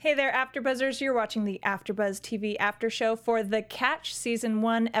Hey there, AfterBuzzers. You're watching the AfterBuzz TV After Show for The Catch, Season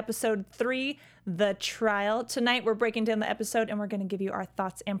 1, Episode 3, The Trial. Tonight, we're breaking down the episode, and we're going to give you our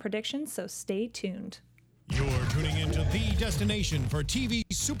thoughts and predictions, so stay tuned. You're tuning into the destination for TV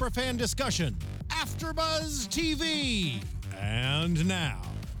superfan discussion, AfterBuzz TV. And now,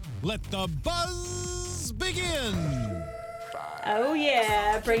 let the buzz begin. Oh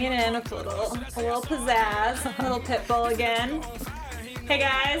yeah, bringing in a little pizzazz, a little pit bull again. Hey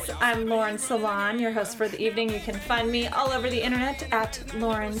guys, I'm Lauren Salon, your host for the evening. You can find me all over the internet at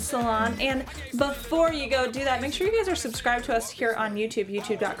Lauren Salon. And before you go do that, make sure you guys are subscribed to us here on YouTube,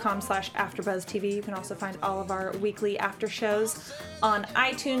 youtube.com/AfterBuzzTV. You can also find all of our weekly after shows on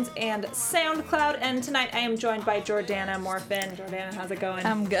iTunes and SoundCloud. And tonight I am joined by Jordana Morphin. Jordana, how's it going?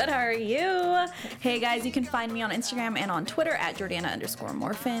 I'm good. How are you? Hey guys, you can find me on Instagram and on Twitter at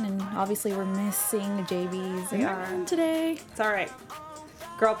Jordana_Morphin. And obviously we're missing JB's today. It's all right.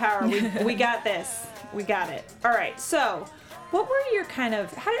 Girl power, we got this. We got it. All right, so what were your how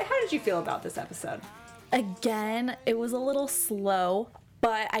did you feel about this episode? Again, it was a little slow,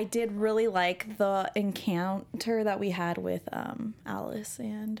 but I did really like the encounter that we had with Alice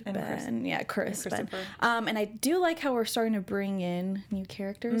and Ben. Chris, Ben. And I do like how we're starting to bring in new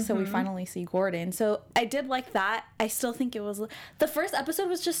characters, so we finally see Gordon. So I did like that. I still think the first episode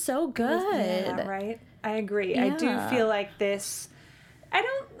was just so good. Yeah, right? I agree. Yeah. I do feel like this... I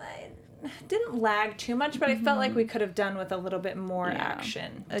didn't lag too much, but I felt like we could have done with a little bit more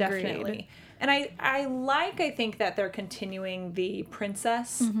action. Agreed. Definitely. And I think that they're continuing the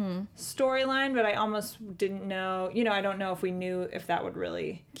princess storyline, but I almost didn't know, I don't know if we knew if that would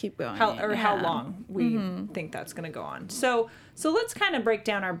really keep going how long we think that's going to go on. So let's kind of break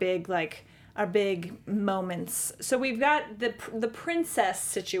down our big moments. So we've got the princess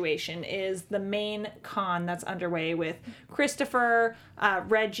situation is the main con that's underway with Christopher,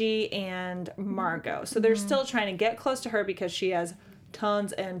 Reggie, and Margot. So they're still trying to get close to her because she has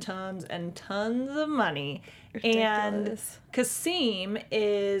tons and tons and tons of money. Ridiculous. And Kasim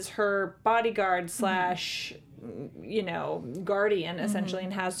is her bodyguard slash guardian essentially,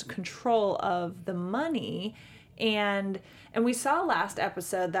 and has control of the money. And we saw last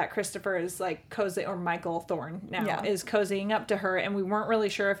episode that Christopher is Michael Thorne now is cozying up to her, and we weren't really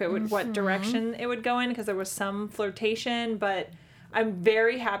sure if it would what direction it would go in because there was some flirtation, but I'm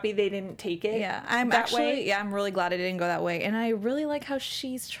very happy they didn't take it. Yeah, I'm really glad it didn't go that way, and I really like how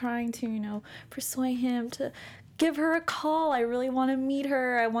she's trying to persuade him to give her a call. I really want to meet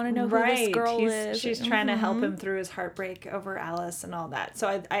her. I want to know who this girl is. She's trying to help him through his heartbreak over Alice and all that.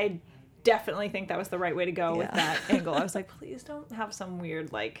 So I definitely think that was the right way to go with that angle. I was like, please don't have some weird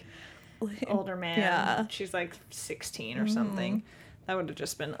older man. Yeah. She's 16 or something. That would have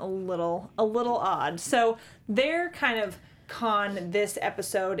just been a little odd. So their kind of con this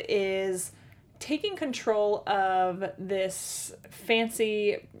episode is taking control of this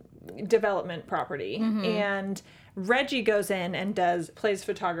fancy development property, and Reggie goes in and plays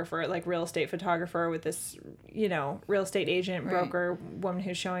photographer, real estate photographer with this, real estate agent, broker, woman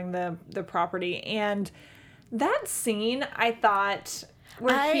who's showing the property. And that scene, I thought,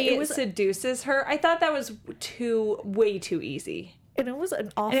 where he seduces her, I thought that was way too easy. And it was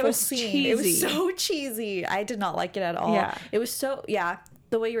an awful scene. Cheesy. It was so cheesy. I did not like it at all. Yeah. It was so,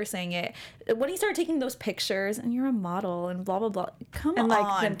 the way you were saying it. When he started taking those pictures, and you're a model, and blah, blah, blah. Come on.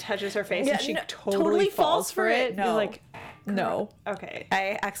 And, then touches her face, and she totally falls for it. No. You're no. Okay.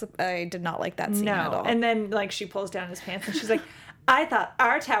 I did not like that scene at all. And then, she pulls down his pants, and she's like, I thought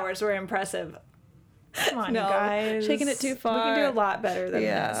our towers were impressive. Come on, you guys. Shaking it too far. We can do a lot better than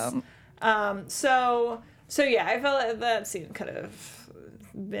this. So yeah, I felt like that scene could have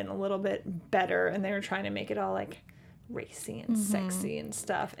been a little bit better, and they were trying to make it all racy and sexy and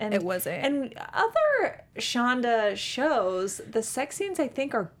stuff, and it wasn't. And other Shonda shows, the sex scenes I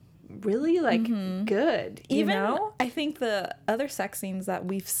think are really good. I think the other sex scenes that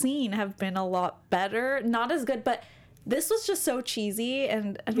we've seen have been a lot better, not as good, but this was just so cheesy,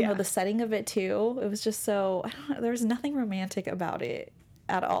 and I don't know, the setting of it too. It was just so, I don't know, there was nothing romantic about it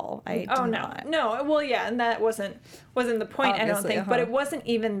at all. No. Well, yeah, and that wasn't the point. Obviously, I don't think, but it wasn't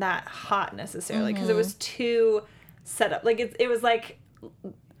even that hot necessarily because it was too set up. It was like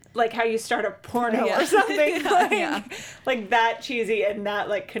how you start a porno or something, like that cheesy and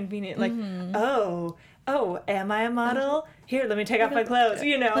that convenient. Oh, am I a model? Here, let me take off my clothes.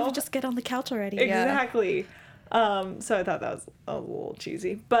 Let me just get on the couch already. Exactly. So I thought that was a little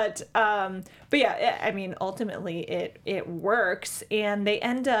cheesy, but yeah, I mean, ultimately it works, and they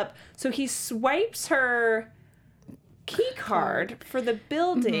end up. So he swipes her key card for the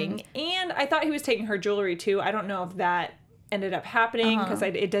building, and I thought he was taking her jewelry too. I don't know if that ended up happening, because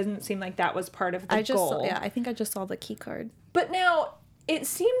it doesn't seem like that was part of the goal. I think I just saw the key card. But now it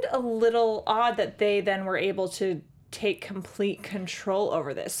seemed a little odd that they then were able to take complete control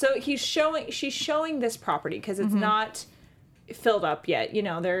over this. So she's showing this property because it's not filled up yet. You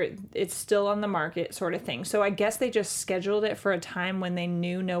know, it's still on the market, sort of thing. So I guess they just scheduled it for a time when they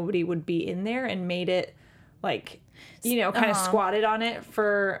knew nobody would be in there and made it like, you know, kind of squatted on it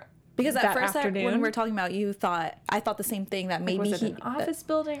for. Because at first, when we were talking about, I thought the same thing, that maybe was it an office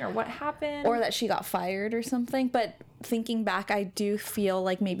building, or what happened, or that she got fired or something. But thinking back, I do feel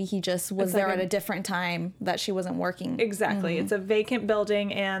like maybe he just was there at a different time that she wasn't working. Exactly, it's a vacant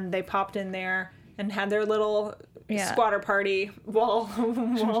building, and they popped in there and had their little squatter party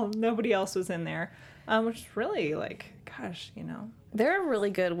while nobody else was in there, which is really like, gosh, you know, they're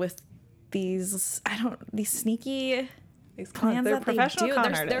really good with these sneaky. Plans they're that professional they do.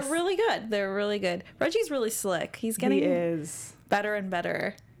 con artists. They're really good. They're really good. Reggie's really slick. He's getting better and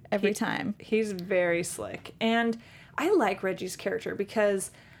better every time. He's very slick. And I like Reggie's character because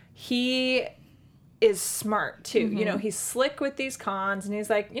he is smart too. You know, he's slick with these cons, and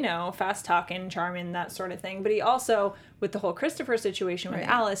he's like, you know, fast talking, charming, that sort of thing. But he also, with the whole Christopher situation with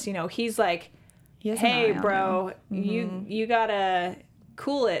Alice, you know, he's like, hey, bro, you gotta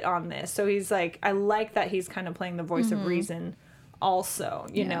cool it on this. So he's like, I like that he's kind of playing the voice of reason also,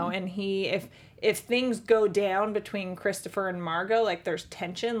 you know, and he, if things go down between Christopher and Margot, like there's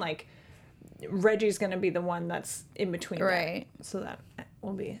tension, like Reggie's going to be the one that's in between. Right. That. So that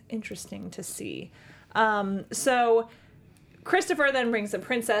will be interesting to see. So Christopher then brings the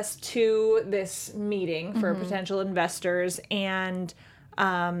princess to this meeting for potential investors, and,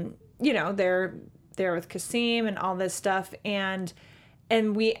 you know, they're there with Kasim and all this stuff, and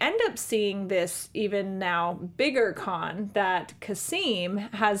we end up seeing this even now bigger con that Kasim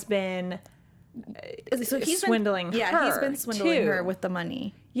has been swindling her. Yeah, he's been swindling too. her with the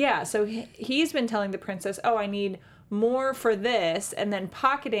money. Yeah, so he's been telling the princess, oh, I need more for this, and then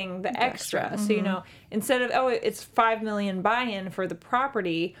pocketing the extra. So, you know, instead of, it's $5 million buy-in for the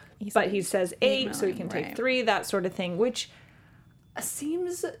property, he says 8 million, so he can take 3, that sort of thing, which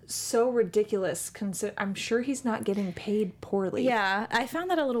seems so ridiculous. I'm sure he's not getting paid poorly. Yeah, I found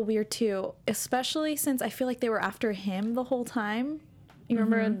that a little weird too, especially since I feel like they were after him the whole time. You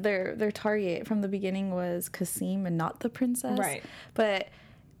remember their target from the beginning was Kasim and not the princess, right? But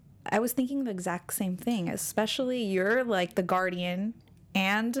I was thinking the exact same thing. Especially you're like the guardian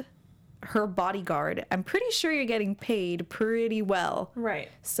and her bodyguard. I'm pretty sure you're getting paid pretty well, right?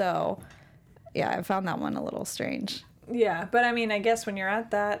 So yeah, I found that one a little strange. Yeah, but I mean, I guess when you're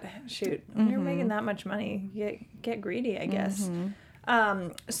at that, when you're making that much money, you get greedy, I guess.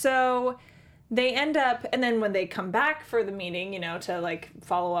 So they end up, and then when they come back for the meeting, you know, to like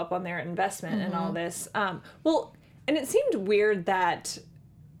follow up on their investment and all this, and it seemed weird that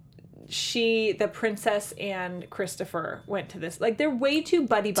the princess and Christopher went to this. Like, they're way too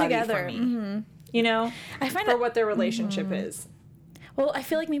buddy-buddy together for me. You know? I find for what their relationship is. Well, I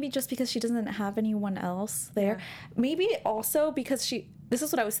feel like maybe just because she doesn't have anyone else there. Yeah. Maybe also because this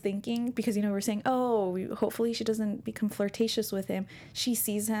is what I was thinking, because, you know, we're saying, hopefully she doesn't become flirtatious with him. She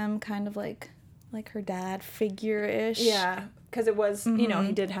sees him kind of like her dad figure-ish. Yeah, because it was, you know,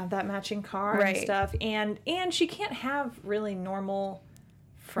 he did have that matching car and stuff. And she can't have really normal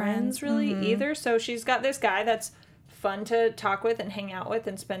friends really either. So she's got this guy that's fun to talk with and hang out with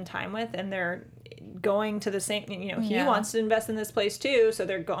and spend time with, and they're going to the same, you know, he wants to invest in this place too, so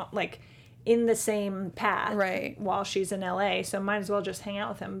they're going like in the same path while she's in LA, so might as well just hang out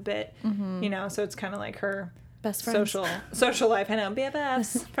with him a bit, you know, so it's kind of like her best friends. social life. I know,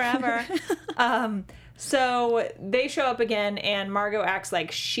 BFFs forever. So they show up again, and Margot acts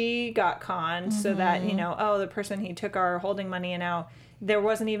like she got conned, so that, you know, the person he took our holding money, and now there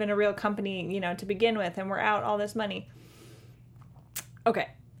wasn't even a real company, you know, to begin with, and we're out all this money. Okay,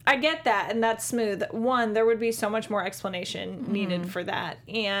 I get that, and that's smooth. One, there would be so much more explanation needed for that,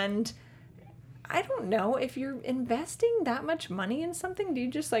 and I don't know, if you're investing that much money in something, do you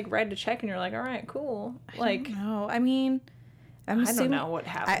just like write a check and you're like, all right, cool? Like, no, I mean, I don't know what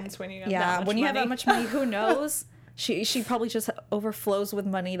happens when you have that much money. Yeah, when you have that much money, who knows? She probably just overflows with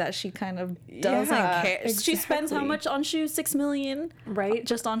money that she kind of doesn't care. Exactly. She spends how much on shoes? $6 million, right?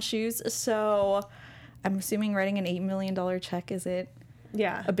 Just on shoes. So I'm assuming writing an $8 million check isn't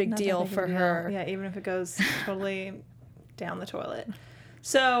a big deal for her. Yeah, even if it goes totally down the toilet.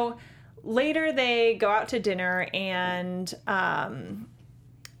 So later they go out to dinner, and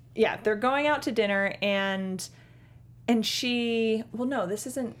they're going out to dinner, and she, well, no, this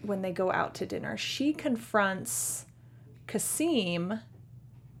isn't when they go out to dinner. She confronts Kasim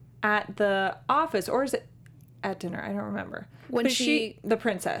at the office, or is it? at dinner? I don't remember. When the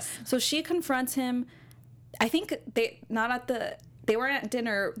princess. So she confronts him. I think they weren't at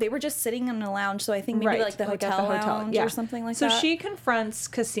dinner. They were just sitting in a lounge. So I think maybe like the hotel lounge or something like that. So she confronts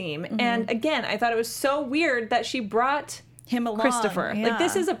Kasim. And again, I thought it was so weird that she brought him along. Christopher. Yeah. Like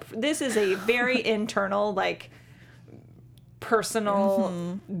this is a very internal, like,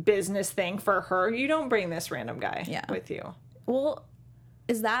 personal business thing for her. You don't bring this random guy with you. Well,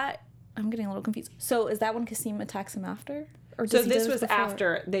 I'm getting a little confused. So is that when Kasim attacks him after? Or so this was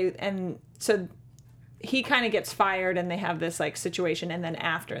after so he kind of gets fired and they have this like situation, and then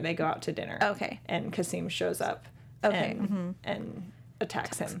after they go out to dinner. Okay. And Kasim shows up and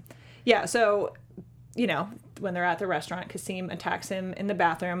attacks him. Yeah, so when they're at the restaurant, Kasim attacks him in the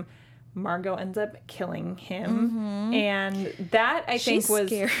bathroom. Margot ends up killing him. And that I think was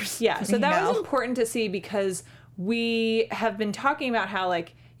scares so that was important to see, because we have been talking about how,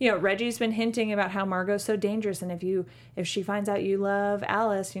 like, Reggie's been hinting about how Margot's so dangerous, and if she finds out you love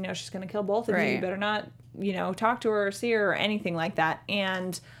Alice, she's going to kill both of you. You better not, talk to her or see her or anything like that.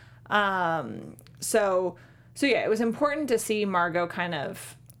 And so yeah, it was important to see Margot kind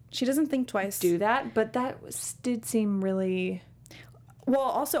of, she doesn't think twice, do that, but that did seem really, well,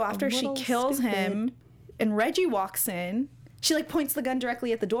 also after she kills him and Reggie walks in, she like points the gun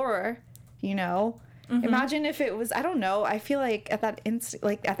directly at the door, Imagine if it was, I don't know, I feel like at that instant,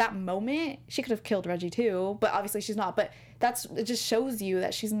 like at that moment, she could have killed Reggie too, but obviously she's not. But it just shows you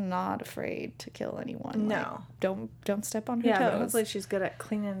that she's not afraid to kill anyone. No. Like, don't step on her toes. But hopefully she's good at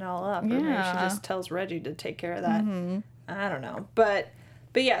cleaning it all up. Or maybe she just tells Reggie to take care of that. I don't know. But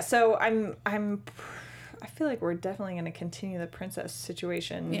yeah, so I feel like we're definitely going to continue the princess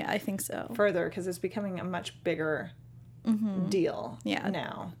situation. Yeah, I think so. Further, because it's becoming a much bigger deal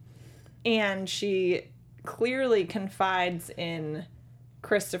now. And she clearly confides in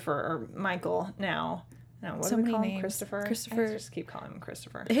Christopher, or Michael now. Now, what do we call him? Christopher? Christopher. I just keep calling him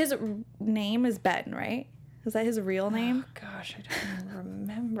Christopher. His name is Ben, right? Is that his real name? Oh, gosh, I don't even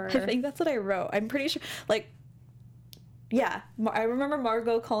remember. I think that's what I wrote. I'm pretty sure. Like, yeah, I remember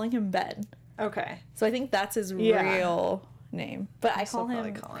Margot calling him Ben. Okay. So I think that's his real name. But I call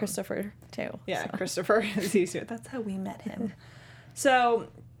him Christopher, too. Yeah, so. Christopher is easier. That's how we met him. So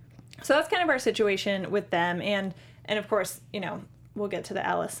that's kind of our situation with them. And of course, we'll get to the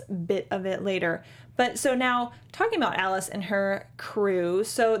Alice bit of it later. But so now, talking about Alice and her crew,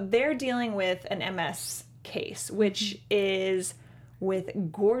 so they're dealing with an MS case, which is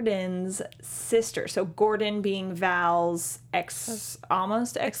with Gordon's sister. So Gordon being Val's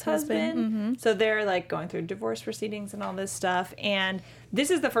almost ex-husband. So they're like going through divorce proceedings and all this stuff. And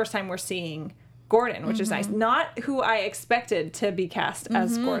this is the first time we're seeing Gordon, which is nice. Not who I expected to be cast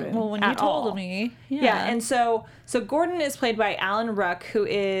as Gordon. Well, when you told me. Yeah, and so Gordon is played by Alan Ruck, who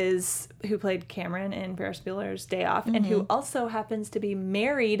played Cameron in Ferris Bueller's Day Off, and who also happens to be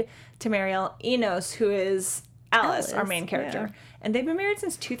married to Marielle Enos, who is Alice, our main character. Yeah. And they've been married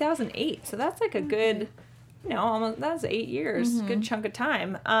since 2008, so that's like a good, that's 8 years, good chunk of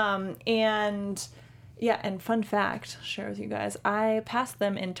time. Yeah, and fun fact, I'll share with you guys, I passed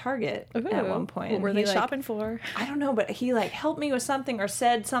them in Target at one point. What were they shopping for? I don't know, but he helped me with something or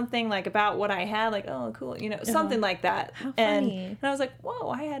said something about what I had, oh, cool, something like that. How funny. And I was like, whoa,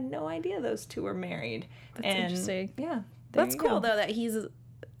 I had no idea those two were married. That's interesting. Yeah. That's cool, though, that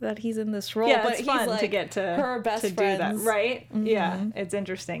he's in this role. Yeah, but it's fun to get to her best to friends. do that, right? Yeah, it's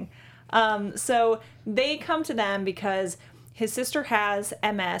interesting. So they come to them because his sister has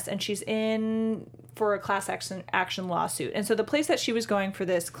MS and she's in for a class action lawsuit. And so the place that she was going for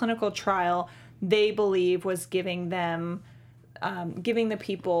this clinical trial, they believe was giving the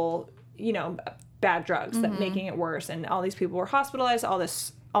people, bad drugs, that making it worse. And all these people were hospitalized, all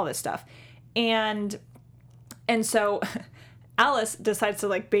this stuff. And so Alice decides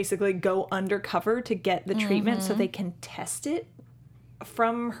to basically go undercover to get the treatment so they can test it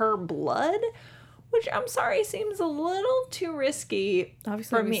from her blood, which I'm sorry seems a little too risky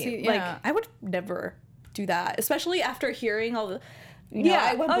for me. I would never do that, especially after hearing all the.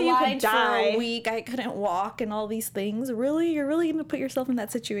 I went blind for a week. I couldn't walk and all these things. Really, you're really gonna put yourself in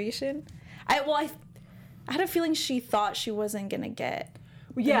that situation? I had a feeling she thought she wasn't gonna get.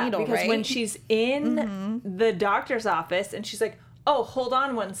 The needle, because right? when she's in the doctor's office and she's like, oh, hold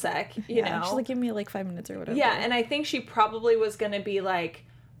on one sec, you know. She's like, give me 5 minutes or whatever. Yeah, and I think she probably was going to be like,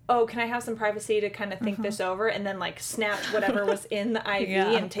 oh, can I have some privacy to kind of think this over? And then snatch whatever was in the IV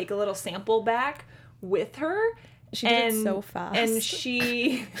and take a little sample back with her. She did it so fast. And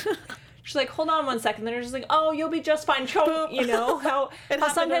she's like, hold on one second. Then they're just like, oh, you'll be just fine. Choke, how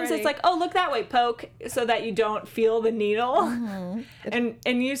sometimes already. It's like, oh, look that way, poke, so that you don't feel the needle. And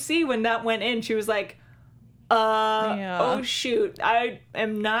you see when that went in, she was like, oh shoot, I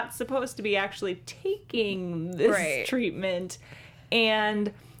am not supposed to be actually taking this treatment.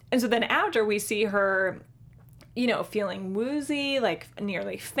 And so then after we see her, you know, feeling woozy, like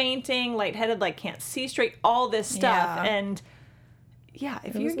nearly fainting, lightheaded, like can't see straight, all this stuff. And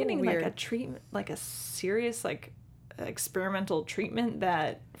if you're getting like a treatment, like a serious, like experimental treatment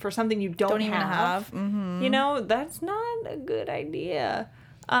that for something you don't even have. You know, that's not a good idea.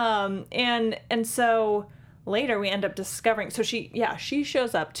 And so later we end up discovering, so she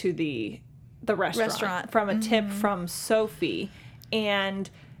shows up to the restaurant from a tip from Sophie, and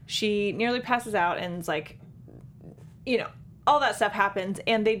she nearly passes out, and it's like, you know, all that stuff happens,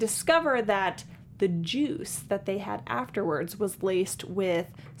 and they discover that the juice that they had afterwards was laced with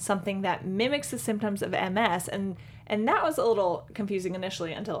something that mimics the symptoms of MS, and that was a little confusing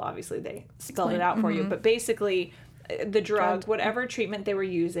initially until obviously they spelled it out for you. But basically, the drug, whatever treatment they were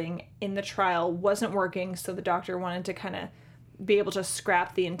using in the trial, wasn't working, so the doctor wanted to kind of be able to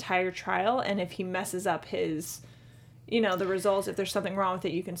scrap the entire trial, and if he messes up his, you know, the results, if there's something wrong with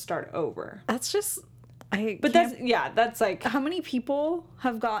it, you can start over. That's just... that's like... How many people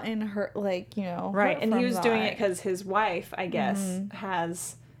have gotten hurt, like, you know... Right, and he was doing it because his wife, I guess,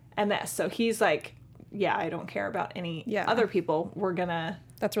 has MS, so he's like, I don't care about any other people, we're gonna...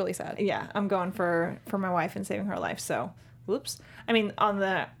 That's really sad. Yeah, I'm going for my wife and saving her life. So, whoops. I mean, on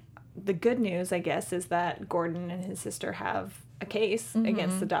the good news, I guess, is that Gordon and his sister have a case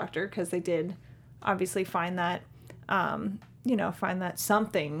against the doctor, because they did obviously find that,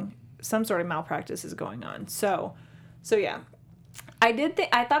 some sort of malpractice is going on. So yeah.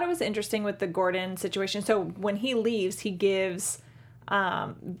 I thought it was interesting with the Gordon situation. So when he leaves, he gives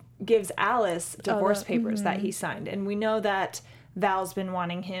Alice divorce papers that he signed, and we know that Val's been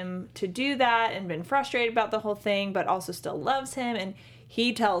wanting him to do that and been frustrated about the whole thing, but also still loves him. And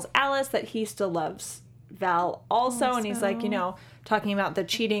he tells Alice that he still loves Val also. And he's like, you know, talking about the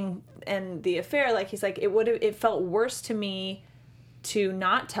cheating and the affair. Like, he's like, it felt worse to me to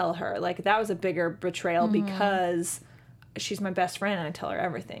not tell her. Like, that was a bigger betrayal because she's my best friend and I tell her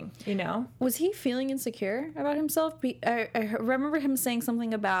everything, you know? Was he feeling insecure about himself? I remember him saying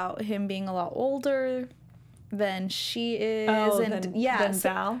something about him being a lot older than she is. Than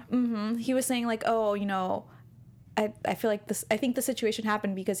Val? He was saying, like, oh, you know, I feel like this, I think the situation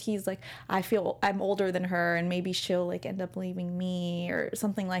happened because he's like, I feel I'm older than her and maybe she'll, like, end up leaving me or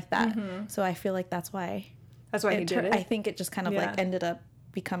something like that. So I feel like that's why he did it? I think it just kind of, like, ended up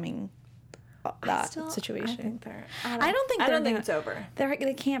becoming that situation. I don't think it's over.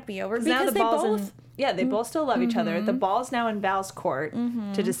 They can't be over because they both still love each other. The ball's now in Val's court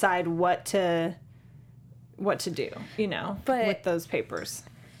to decide what to do, you know, with those papers.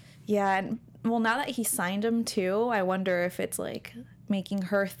 Yeah, and well, now that he signed them too, I wonder if it's like making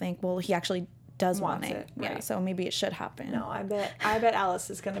her think, well, he actually does want it. Right. Yeah, so maybe it should happen. No, I bet Alice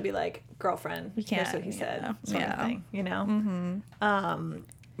is going to be like, girlfriend, here's what he said, sort of thing, you know?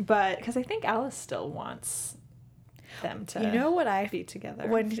 But because I think Alice still wants them to be together.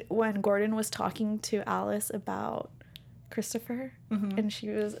 When Gordon was talking to Alice about Christopher, and he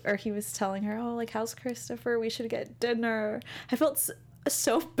was telling her, oh, like, how's Christopher? We should get dinner. I felt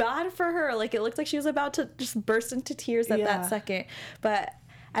so bad for her. Like, it looked like she was about to just burst into tears at that second. But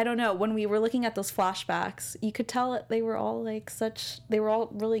I don't know. When we were looking at those flashbacks, you could tell that they were all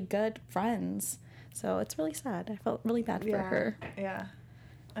really good friends. So it's really sad. I felt really bad for her. Yeah.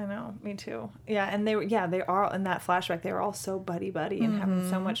 I know, me too. Yeah, and they are in that flashback. They were all so buddy and having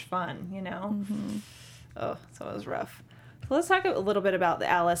so much fun, you know. Oh, so it was rough. So let's talk a little bit about the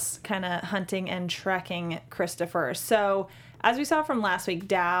Alice kind of hunting and tracking Christopher. So as we saw from last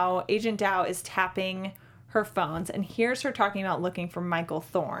week, Agent Dow is tapping her phones, and here's her talking about looking for Michael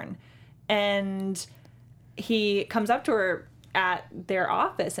Thorne, and he comes up to her at their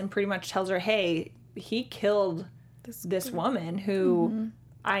office and pretty much tells her, hey, he killed this woman who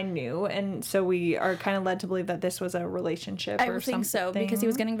I knew, and so we are kind of led to believe that this was a relationship or something. I think so, because he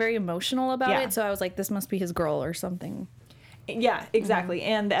was getting very emotional about it, so I was like, this must be his girl or something. Yeah, exactly.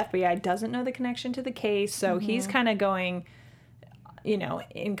 And the FBI doesn't know the connection to the case, so he's kind of going, you know,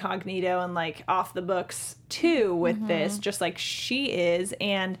 incognito and, like, off the books, too, with this, just like she is,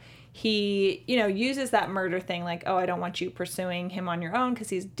 and he, you know, uses that murder thing, like, oh, I don't want you pursuing him on your own because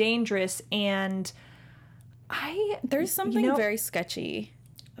he's dangerous, and there's something very sketchy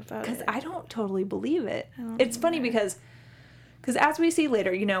about it. Because I don't totally believe it. It's funny because as we see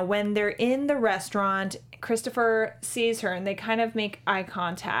later, you know, when they're in the restaurant, Christopher sees her and they kind of make eye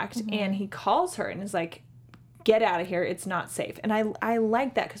contact and he calls her and is like, get out of here. It's not safe. And I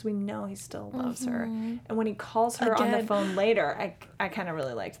like that because we know he still loves her. And when he calls her on the phone later, I kind of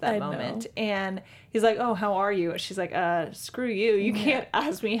really liked that moment. Know. And he's like, oh, how are you? And she's like, screw you. You can't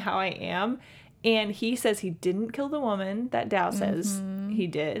ask me how I am. And he says he didn't kill the woman that Dow says he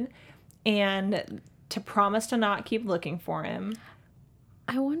did. And to promise to not keep looking for him.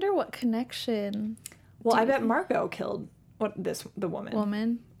 I wonder what connection. Well, I bet Margot killed the woman.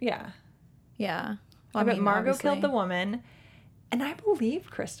 Woman? Yeah. Yeah. Well, I bet Margot killed the woman, and I believe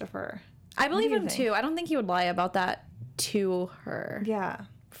Christopher. I believe him too. I don't think he would lie about that to her. Yeah.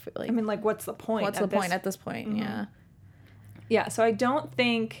 Like, I mean, like, what's the point? What's the point at this point? Yeah. Yeah, so I don't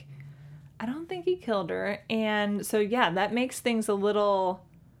think he killed her, and so yeah, that makes things a little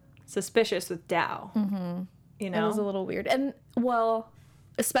suspicious with Dow. You know? It was a little weird. And, well,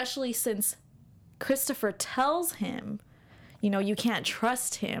 especially since Christopher tells him, you can't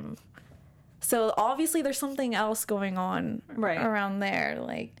trust him. So obviously there's something else going on around there.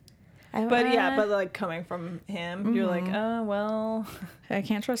 Like, but like coming from him, you're like, oh, well. I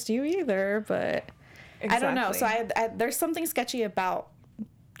can't trust you either, but exactly. I don't know. So I there's something sketchy about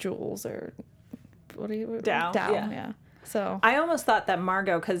Jules or what do you Dow. Yeah. So I almost thought that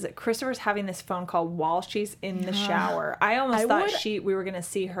Margot, because Christopher's having this phone call while she's in the shower. I almost thought we were gonna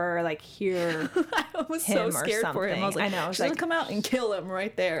see her like hear. I was so scared for him. I was like, I know. She's gonna come out and kill him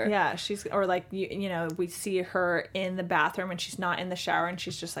right there. Yeah, or like we see her in the bathroom and she's not in the shower and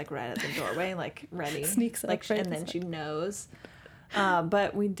she's just like right at the doorway, like ready, sneaks up, like, and then she knows.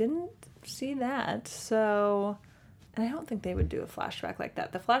 But we didn't see that, so. And I don't think they would do a flashback like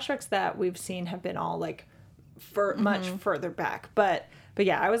that. The flashbacks that we've seen have been all like. Much further back, but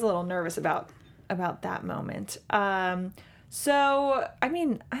yeah, I was a little nervous about that moment. So I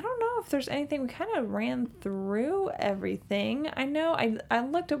mean, I don't know if there's anything. We kind of ran through everything. I know I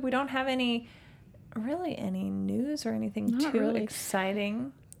looked up. We don't have any news or anything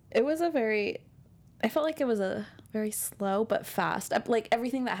exciting. It was I felt like it was a very slow but fast. Like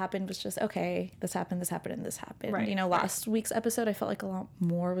everything that happened was just okay. This happened, and this happened. Right. Last week's episode, I felt like a lot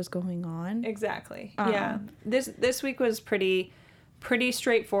more was going on. Exactly. Yeah. This week was pretty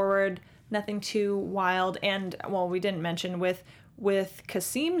straightforward. Nothing too wild. And well, we didn't mention with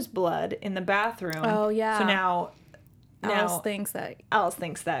Kasim's blood in the bathroom. Oh yeah. So now Alice thinks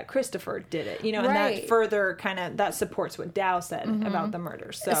that Christopher did it, and that further that supports what Dow said about the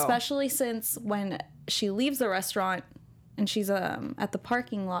murder. So especially since when she leaves the restaurant and she's at the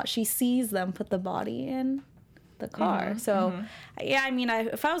parking lot, she sees them put the body in the car. So yeah, I mean,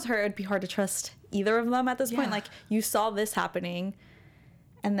 if I was her, it'd be hard to trust either of them at this point. Like, you saw this happening,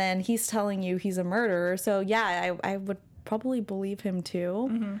 and then he's telling you he's a murderer. So yeah, I would probably believe him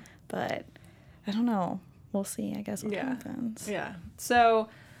too, but I don't know. We'll see, I guess, what happens. Yeah. So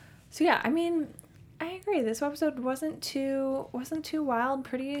yeah, I mean, I agree. This episode wasn't too wild,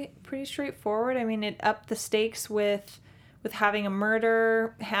 pretty straightforward. I mean, it upped the stakes with having a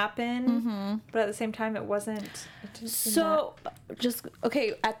murder happen, but at the same time it didn't so just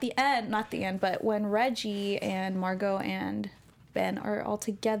okay, at the end, not the end, but when Reggie and Margot and Ben are all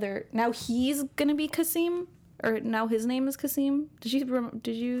together, now he's going to be Kasim. Or now his name is Kasim. Did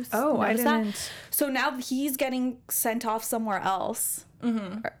you Oh, I didn't. That? So now he's getting sent off somewhere else,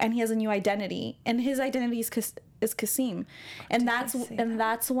 and he has a new identity, and his identity is Kasim, and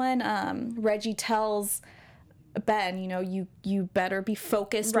that's when Reggie tells Ben, you better be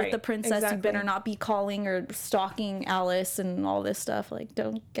focused with the princess. Exactly. You better not be calling or stalking Alice and all this stuff. Like,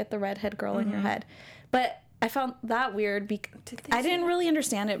 don't get the redhead girl in your head. But I found that weird because I didn't really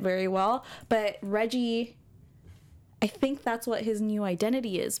understand it very well. But Reggie. I think that's what his new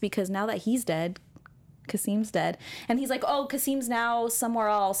identity is, because now that he's dead, Kasim's dead, and he's like, oh, Kasim's now somewhere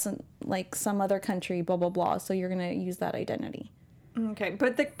else, like some other country, blah, blah, blah, so you're going to use that identity. Okay,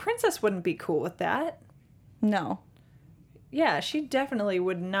 but the princess wouldn't be cool with that. No. Yeah, she definitely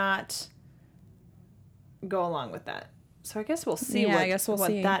would not go along with that. So I guess we'll see what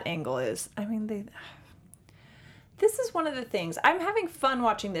that angle is. I mean, this is one of the things. I'm having fun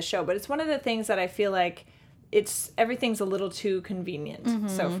watching this show, but it's one of the things that I feel like everything's a little too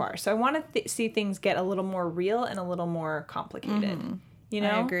convenient so far. So I want to see things get a little more real and a little more complicated.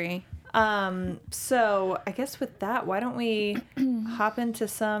 I agree. So I guess with that, why don't we hop into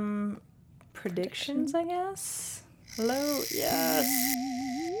some predictions, I guess? Hello? Yes.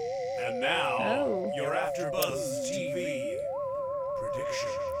 And now, your AfterBuzz TV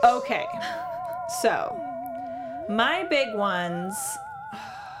predictions. Okay. So, my big ones...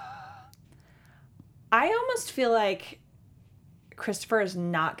 I almost feel like Christopher is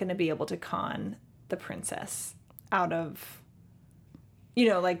not going to be able to con the princess out of,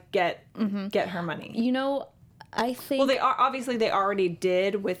 get her money. I think... Well, they already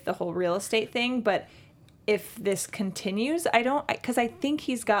did with the whole real estate thing, but if this continues, because I think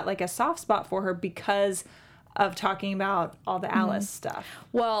he's got like a soft spot for her because of talking about all the Alice stuff.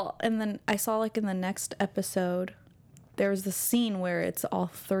 Well, and then I saw like in the next episode, there was the scene where it's all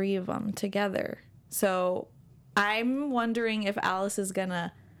three of them together. So I'm wondering if Alice is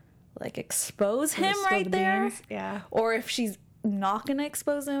gonna like expose him right there. Beans. Yeah. Or if she's not gonna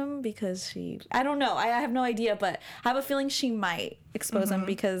expose him because I don't know. I have no idea, but I have a feeling she might expose him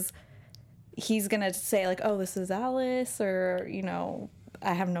because he's gonna say like, "Oh, this is Alice," or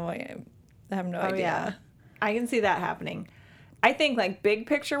I have no idea. Yeah. I can see that happening. I think like big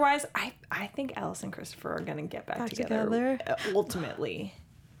picture wise, I think Alice and Christopher are gonna get back together ultimately.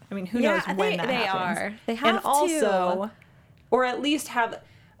 I mean, who knows when that happens. They have and also, or at least have.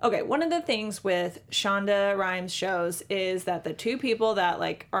 Okay, one of the things with Shonda Rhimes shows is that the two people that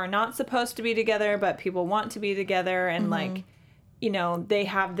like are not supposed to be together, but people want to be together, and like, they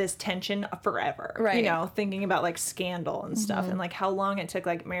have this tension forever. Right. Thinking about like Scandal and stuff, and like how long it took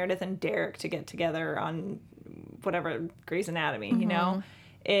like Meredith and Derek to get together on whatever Grey's Anatomy.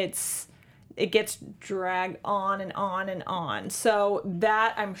 It gets dragged on and on and on. So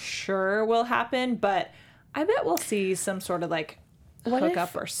that I'm sure will happen, but I bet we'll see some sort of like hook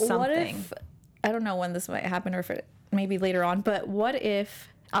up or something. What if, I don't know when this might happen or if it maybe later on, but what if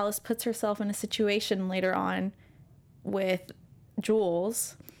Alice puts herself in a situation later on with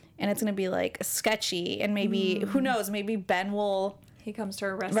Jules and it's going to be like sketchy and maybe, who knows, maybe Ben will... He comes to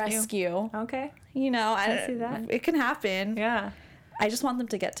her rescue. Okay. I see that. It can happen. Yeah. I just want them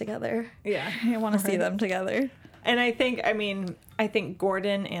to get together. Yeah. I want to see them together. And I think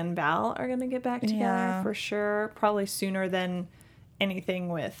Gordon and Val are going to get back together for sure. Probably sooner than anything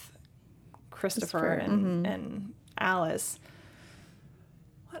with Christopher and Alice.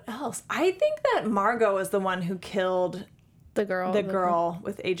 What else? I think that Margot is the one who killed the girl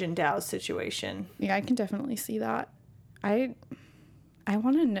with Agent Dow's situation. Yeah, I can definitely see that. I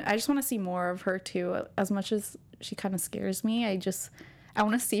want to know, I just want to see more of her too. As much as she kind of scares me, I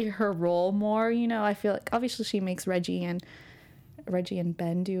want to see her role more. I feel like obviously she makes Reggie and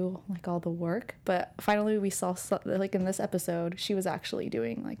Ben do like all the work, but finally we saw like in this episode she was actually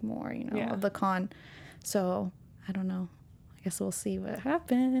doing like more of the con. So I don't know, I guess we'll see what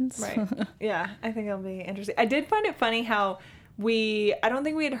happens. Right. Yeah, I think it'll be interesting. I did find it funny how I don't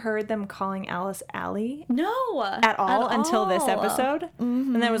think we had heard them calling Alice Allie. No. At all until this episode.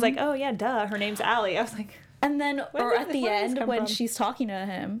 And then it was like, oh yeah, duh, her name's Allie. I was like, and then or at the end when she's talking to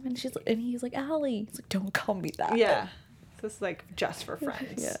him and he's like, Allie. He's like, don't call me that. Yeah. So it's like just for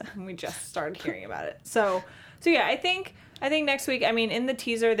friends. Yeah. And we just started hearing about it. So yeah, I think next week, I mean, in the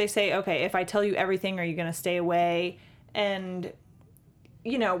teaser they say, okay, if I tell you everything, are you going to stay away? And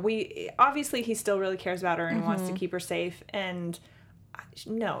obviously he still really cares about her and wants to keep her safe. And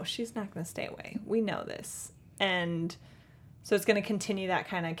no, she's not going to stay away. We know this. And so it's going to continue that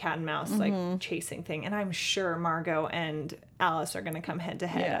kind of cat and mouse, like chasing thing. And I'm sure Margot and Alice are going to come head to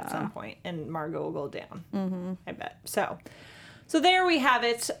head at some point, and Margot will go down. I bet. So there we have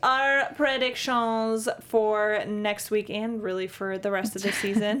it. Our predictions for next week and really for the rest of the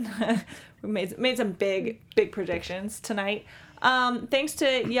season. We made some big predictions tonight. Thanks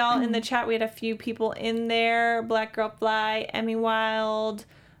to y'all in the chat. We had a few people in there. Black Girl Fly, Emmy Wild,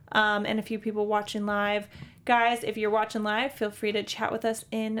 and a few people watching live. Guys, if you're watching live, feel free to chat with us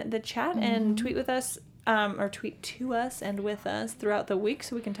in the chat and tweet with us, or tweet to us and with us throughout the week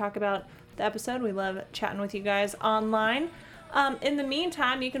so we can talk about the episode. We love chatting with you guys online. In the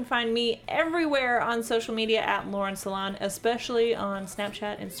meantime, you can find me everywhere on social media at Lauren Salon, especially on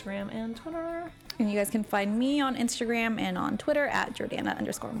Snapchat, Instagram, and Twitter. And you guys can find me on Instagram and on Twitter at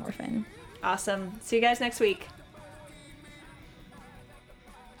Jordana_Morphin. Awesome. See you guys next week.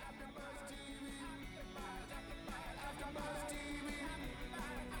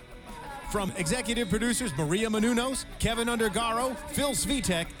 From executive producers Maria Menounos, Kevin Undergaro, Phil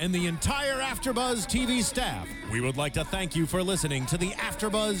Svitek, and the entire AfterBuzz TV staff, we would like to thank you for listening to the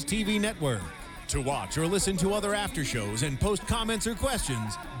AfterBuzz TV network. To watch or listen to other after shows and post comments or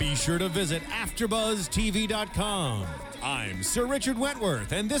questions, be sure to visit AfterBuzzTV.com. I'm Sir Richard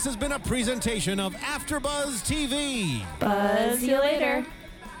Wentworth, and this has been a presentation of AfterBuzz TV. Buzz you later.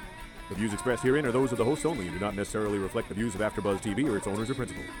 The views expressed herein are those of the hosts only and do not necessarily reflect the views of AfterBuzz TV or its owners or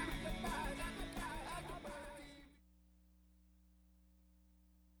principals.